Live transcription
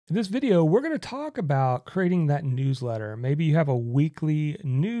In this video, we're going to talk about creating that newsletter. Maybe you have a weekly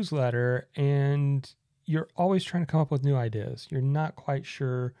newsletter and you're always trying to come up with new ideas. You're not quite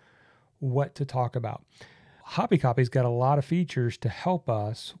sure what to talk about. HoppyCoppy's got a lot of features to help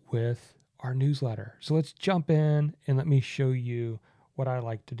us with our newsletter. So let's jump in and let me show you what I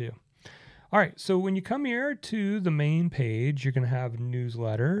like to do. All right, so when you come here to the main page, you're going to have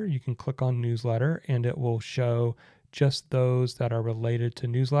newsletter. You can click on newsletter and it will show just those that are related to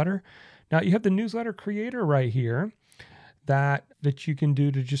newsletter. Now you have the newsletter creator right here that you can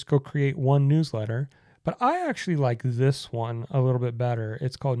do to just go create one newsletter. But I actually like this one a little bit better.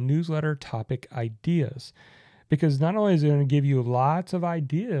 It's called Newsletter Topic Ideas, because not only is it going to give you lots of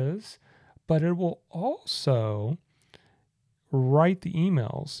ideas, but it will also write the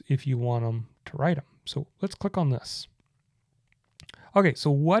emails if you want them to write them. So let's click on this. Okay,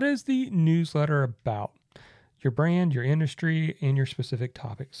 so what is the newsletter about? Your brand, your industry, and your specific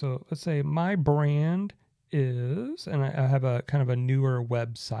topic. So let's say my brand is, and I have a kind of a newer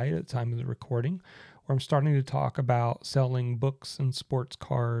website at the time of the recording, where I'm starting to talk about selling books and sports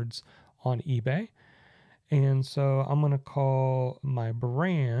cards on eBay. And so I'm going to call my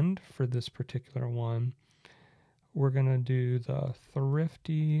brand for this particular one, we're going to do the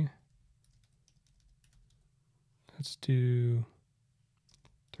thrifty. Let's do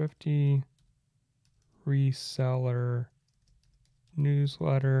thrifty reseller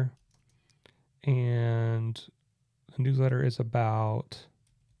newsletter. And the newsletter is about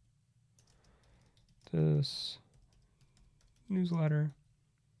this newsletter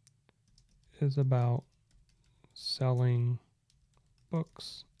is about selling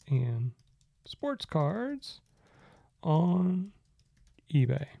books and sports cards on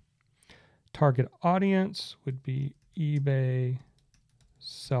eBay. Target audience would be eBay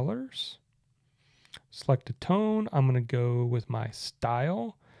sellers. Select a tone. I'm going to go with my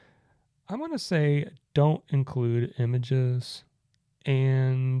style. I'm going to say don't include images.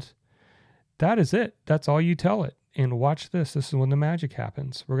 And that is it. That's all you tell it. And watch this. This is when the magic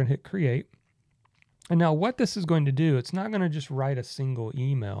happens. We're going to hit create. And now what this is going to do, it's not going to just write a single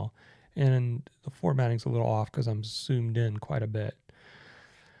email. And the formatting's a little off because I'm zoomed in quite a bit.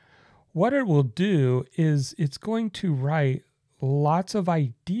 What it will do is it's going to write lots of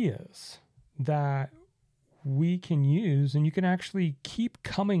ideas that we can use, and you can actually keep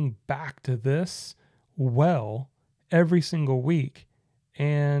coming back to this well every single week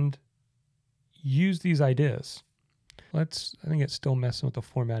and use these ideas. I think it's still messing with the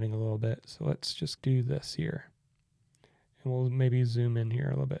formatting a little bit. So let's just do this here. And we'll maybe zoom in here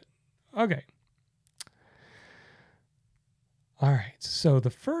a little bit. Okay. All right. So the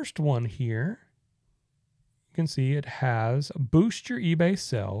first one here, you can see it has boost your eBay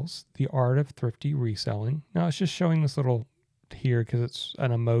sales, the art of thrifty reselling. Now it's just showing this little here because it's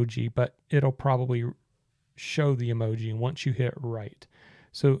an emoji, but it'll probably show the emoji once you hit right.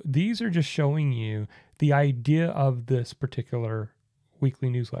 So these are just showing you the idea of this particular weekly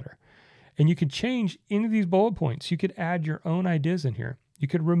newsletter. And you could change any of these bullet points. You could add your own ideas in here. You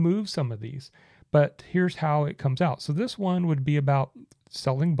could remove some of these, but here's how it comes out. So this one would be about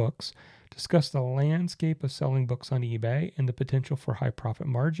selling books, discuss the landscape of selling books on eBay and the potential for high profit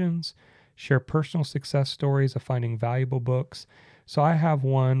margins, share personal success stories of finding valuable books. So I have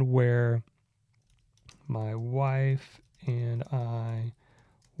one where my wife and I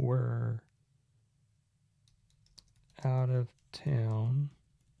were out of town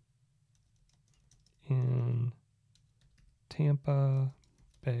in Tampa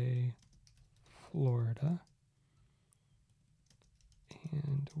Bay, Florida,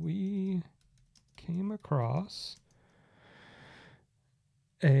 and we came across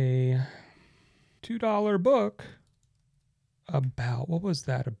a $2 book about, what was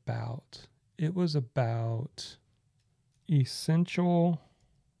that about? It was about essential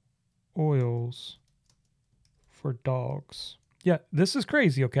oils for dogs. Yeah, this is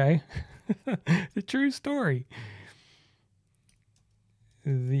crazy, okay? The true story.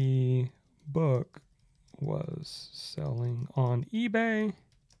 The book was selling on eBay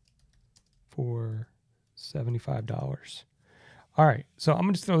for $75. All right, so I'm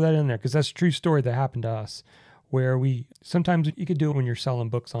going to just throw that in there because that's a true story that happened to us, where sometimes you could do it when you're selling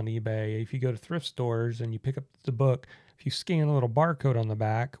books on eBay. If you go to thrift stores and you pick up the book, if you scan a little barcode on the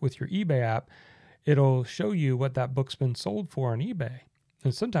back with your eBay app, it'll show you what that book's been sold for on eBay.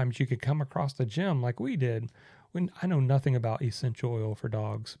 And sometimes you could come across the gem like we did. When I know nothing about essential oil for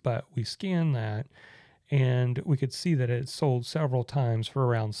dogs, but we scanned that and we could see that it sold several times for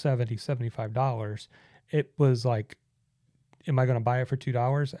around $70, $75. It was like, am I going to buy it for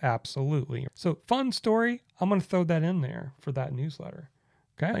 $2? Absolutely. So fun story. I'm going to throw that in there for that newsletter.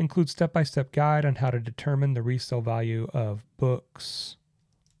 Okay, it includes step-by-step guide on how to determine the resale value of books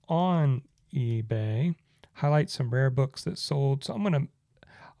on eBay. Highlight some rare books that sold. So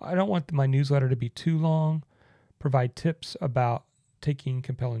I don't want my newsletter to be too long. Provide tips about taking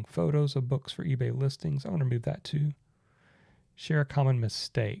compelling photos of books for eBay listings. I want to remove that too. Share a common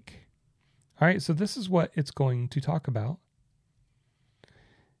mistake. All right, so this is what it's going to talk about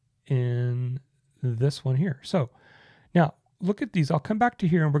in this one here. So now look at these. I'll come back to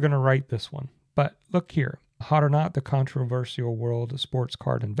here and we're going to write this one. But look here. Hot or not, the controversial world of sports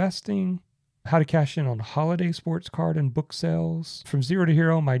card investing. How to cash in on holiday sports card and book sales. From zero to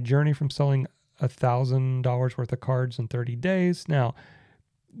hero, my journey from selling $1,000 worth of cards in 30 days. Now,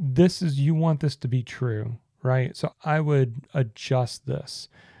 you want this to be true, right? So I would adjust this.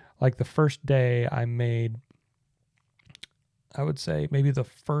 Like the first day I made, I would say maybe the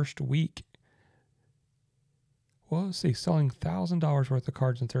first week. Well, let's see, selling $1,000 worth of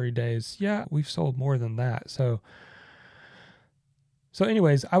cards in 30 days. Yeah, we've sold more than that. So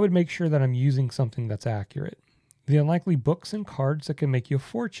anyways, I would make sure that I'm using something that's accurate. The unlikely books and cards that can make you a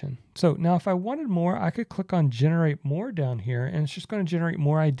fortune. So now if I wanted more, I could click on generate more down here and it's just going to generate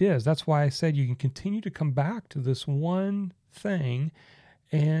more ideas. That's why I said you can continue to come back to this one thing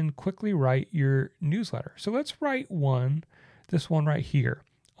and quickly write your newsletter. So let's write this one right here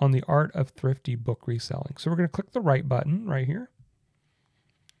on the art of thrifty book reselling. So we're going to click the write button right here.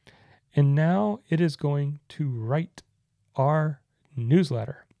 And now it is going to write our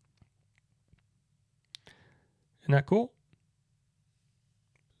newsletter. Isn't that cool?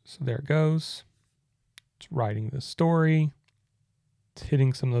 So there it goes. It's writing the story. It's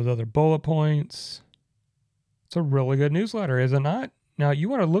hitting some of those other bullet points. It's a really good newsletter, is it not? Now you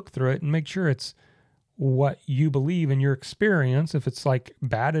want to look through it and make sure it's what you believe in your experience. If it's like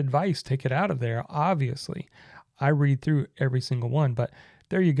bad advice, take it out of there. Obviously, I read through every single one, but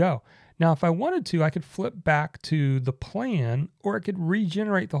there you go. Now, if I wanted to, I could flip back to the plan or I could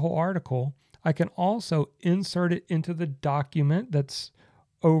regenerate the whole article. I can also insert it into the document that's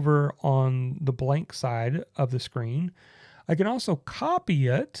over on the blank side of the screen. I can also copy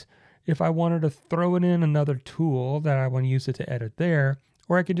it if I wanted to throw it in another tool that I want to use it to edit there,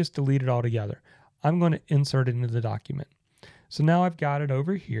 or I could just delete it altogether. I'm going to insert it into the document. So now I've got it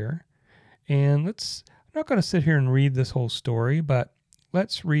over here, and I'm not going to sit here and read this whole story, but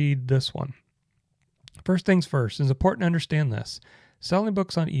let's read this one. First things first, it's important to understand this. Selling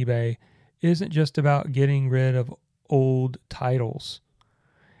books on eBay isn't just about getting rid of old titles.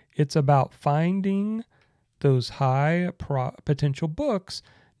 It's about finding those high potential books,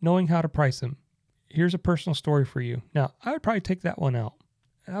 knowing how to price them. Here's a personal story for you. Now, I would probably take that one out.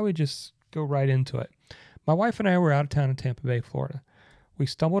 I would just go right into it. My wife and I were out of town in Tampa Bay, Florida. We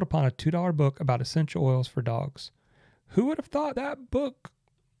stumbled upon a $2 book about essential oils for dogs. Who would have thought that book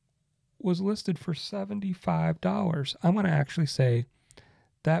was listed for $75? I'm going to actually say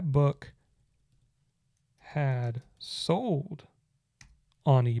that book had sold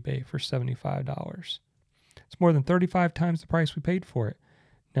on eBay for $75. It's more than 35 times the price we paid for it.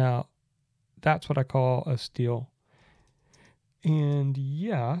 Now, that's what I call a steal. And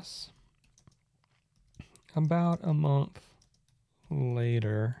yes, about a month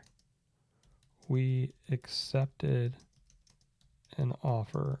later, we accepted an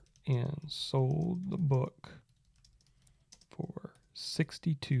offer and sold the book for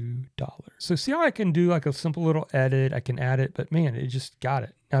 $62. So see how I can do like a simple little edit? I can add it, but man, it just got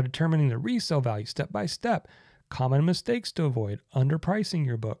it. Now determining the resale value step by step. Common mistakes to avoid: underpricing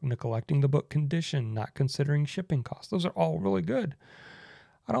your book, neglecting the book condition, not considering shipping costs. Those are all really good.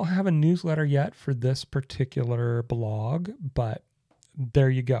 I don't have a newsletter yet for this particular blog, but there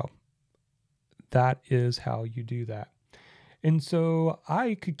you go. That is how you do that. And so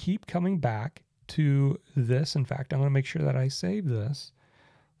I could keep coming back to this. In fact, I'm going to make sure that I save this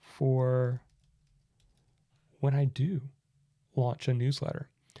for when I do launch a newsletter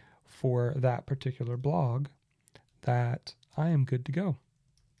for that particular blog, that I am good to go.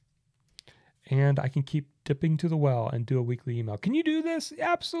 And I can keep dipping to the well and do a weekly email. Can you do this?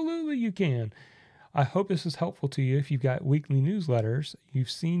 Absolutely you can. I hope this is helpful to you. If you've got weekly newsletters,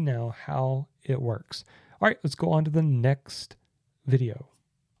 you've seen now how it works. All right, let's go on to the next video.